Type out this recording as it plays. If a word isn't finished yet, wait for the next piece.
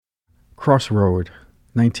Crossroad,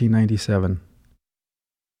 1997.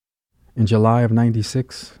 In July of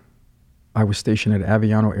 96, I was stationed at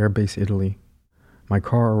Aviano Air Base, Italy. My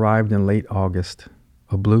car arrived in late August,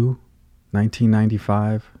 a blue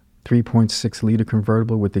 1995 3.6-liter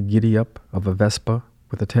convertible with the giddy-up of a Vespa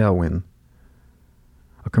with a tailwind.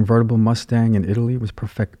 A convertible Mustang in Italy was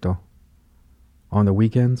perfecto. On the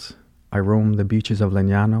weekends, I roamed the beaches of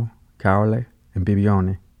Legnano, Caorle, and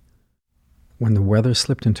Bibbione. When the weather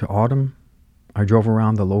slipped into autumn, I drove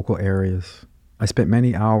around the local areas. I spent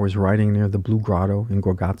many hours riding near the Blue Grotto in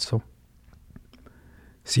Gorgazzo,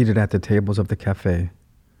 seated at the tables of the cafe.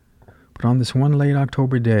 But on this one late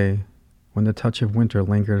October day, when the touch of winter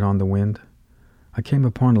lingered on the wind, I came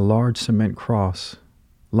upon a large cement cross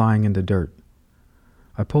lying in the dirt.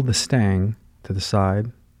 I pulled the stang to the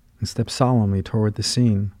side and stepped solemnly toward the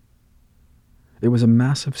scene. It was a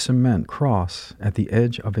massive cement cross at the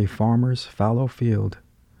edge of a farmer's fallow field.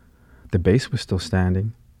 The base was still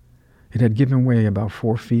standing. It had given way about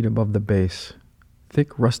 4 feet above the base.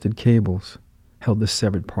 Thick rusted cables held the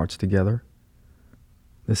severed parts together.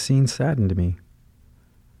 The scene saddened me.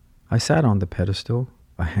 I sat on the pedestal,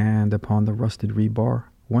 a hand upon the rusted rebar,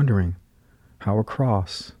 wondering how a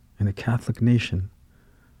cross in a Catholic nation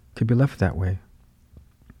could be left that way.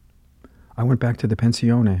 I went back to the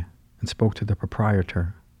pensione and spoke to the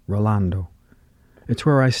proprietor, Rolando. It's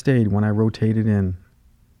where I stayed when I rotated in.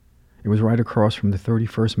 It was right across from the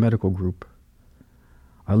 31st Medical Group.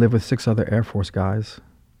 I lived with 6 other Air Force guys,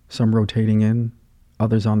 some rotating in,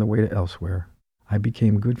 others on the way to elsewhere. I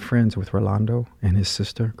became good friends with Rolando and his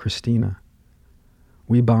sister, Christina.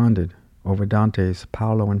 We bonded over Dante's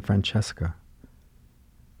Paolo and Francesca.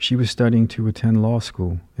 She was studying to attend law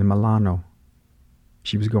school in Milano.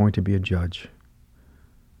 She was going to be a judge.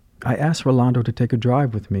 I asked Rolando to take a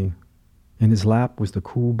drive with me. In his lap was the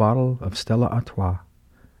cool bottle of Stella Artois.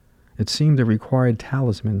 It seemed a required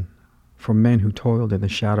talisman for men who toiled in the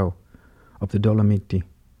shadow of the Dolomiti.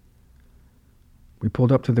 We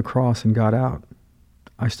pulled up to the cross and got out.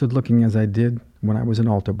 I stood looking as I did when I was an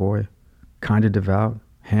altar boy, kind of devout,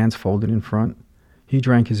 hands folded in front. He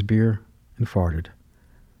drank his beer and farted.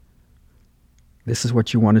 "This is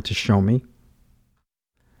what you wanted to show me?"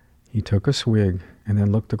 He took a swig and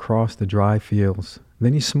then looked across the dry fields.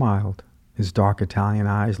 Then he smiled, his dark Italian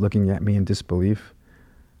eyes looking at me in disbelief.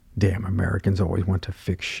 "Damn, Americans always want to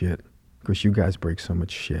fix shit, because you guys break so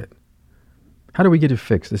much shit. How do we get it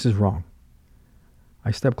fixed? This is wrong."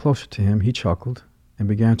 I stepped closer to him. He chuckled and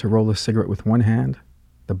began to roll a cigarette with one hand,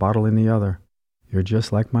 the bottle in the other. "You're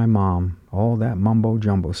just like my mom, all that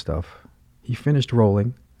mumbo-jumbo stuff." He finished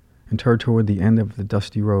rolling and turned toward the end of the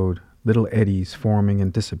dusty road, little eddies forming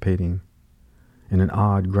and dissipating in an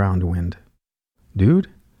odd ground wind. "Dude,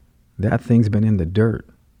 that thing's been in the dirt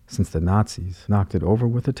since the Nazis knocked it over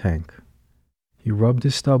with a tank." He rubbed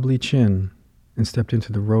his stubbly chin and stepped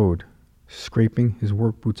into the road, scraping his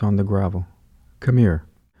work boots on the gravel. "Come here."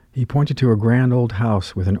 He pointed to a grand old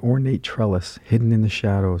house with an ornate trellis hidden in the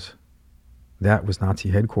shadows. That was Nazi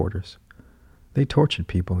headquarters. They tortured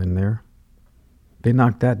people in there. They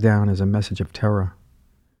knocked that down as a message of terror.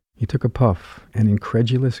 He took a puff, an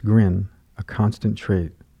incredulous grin, a constant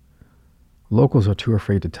trait. Locals are too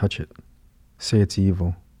afraid to touch it. Say it's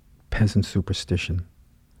evil. Peasant superstition.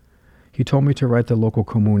 He told me to write the local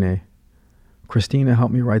comune. Christina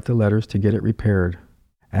helped me write the letters to get it repaired.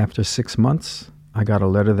 After 6 months, I got a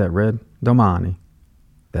letter that read, "Domani."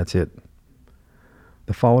 That's it.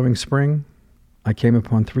 The following spring, I came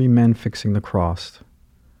upon 3 men fixing the cross.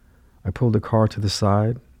 I pulled the car to the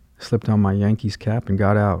side, slipped on my Yankees cap, and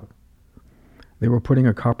got out. They were putting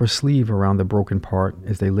a copper sleeve around the broken part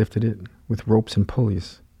as they lifted it with ropes and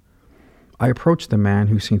pulleys. I approached the man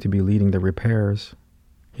who seemed to be leading the repairs.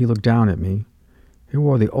 He looked down at me. He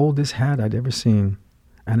wore the oldest hat I'd ever seen,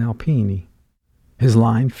 an Alpini. His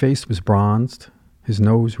lined face was bronzed, his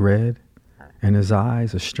nose red, and his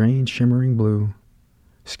eyes a strange shimmering blue.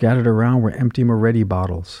 Scattered around were empty Moretti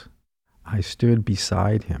bottles. I stood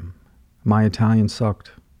beside him. My Italian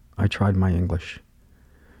sucked. I tried my English.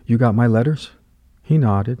 "You got my letters?" He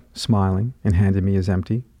nodded, smiling, and handed me his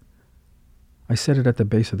empty. I set it at the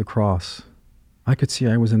base of the cross. I could see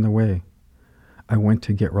I was in the way. I went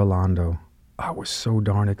to get Rolando. I was so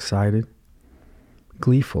darn excited.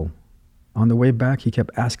 Gleeful. On the way back, he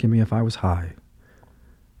kept asking me if I was high.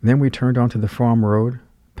 Then we turned onto the farm road,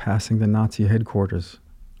 passing the Nazi headquarters.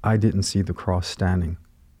 I didn't see the cross standing.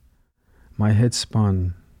 My head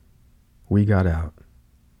spun. We got out.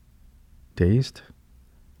 Dazed,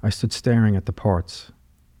 I stood staring at the parts.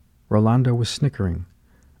 Rolando was snickering,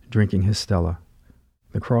 drinking his Stella,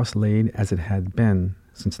 the cross laid as it had been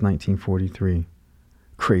since 1943.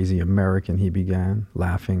 Crazy American, he began,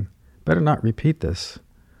 laughing. Better not repeat this.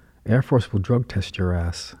 Air Force will drug test your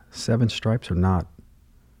ass, 7 stripes or not.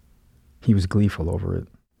 He was gleeful over it.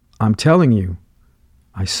 I'm telling you.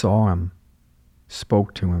 I saw him,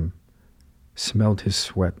 spoke to him, smelled his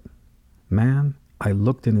sweat. Man, I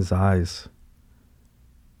looked in his eyes.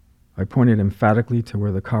 I pointed emphatically to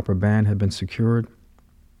where the copper band had been secured.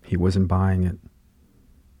 He wasn't buying it.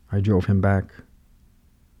 I drove him back.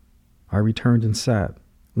 I returned and sat,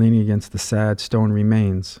 leaning against the sad stone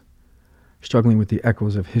remains, struggling with the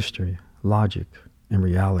echoes of history, logic, and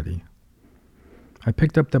reality. I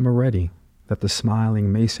picked up the Moretti that the smiling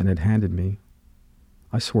Mason had handed me.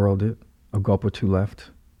 I swirled it, a gulp or two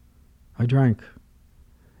left. I drank.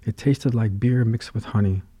 It tasted like beer mixed with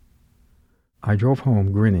honey. I drove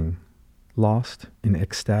home grinning, lost in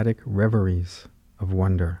ecstatic reveries of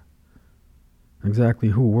wonder. Exactly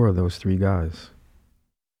who were those 3 guys?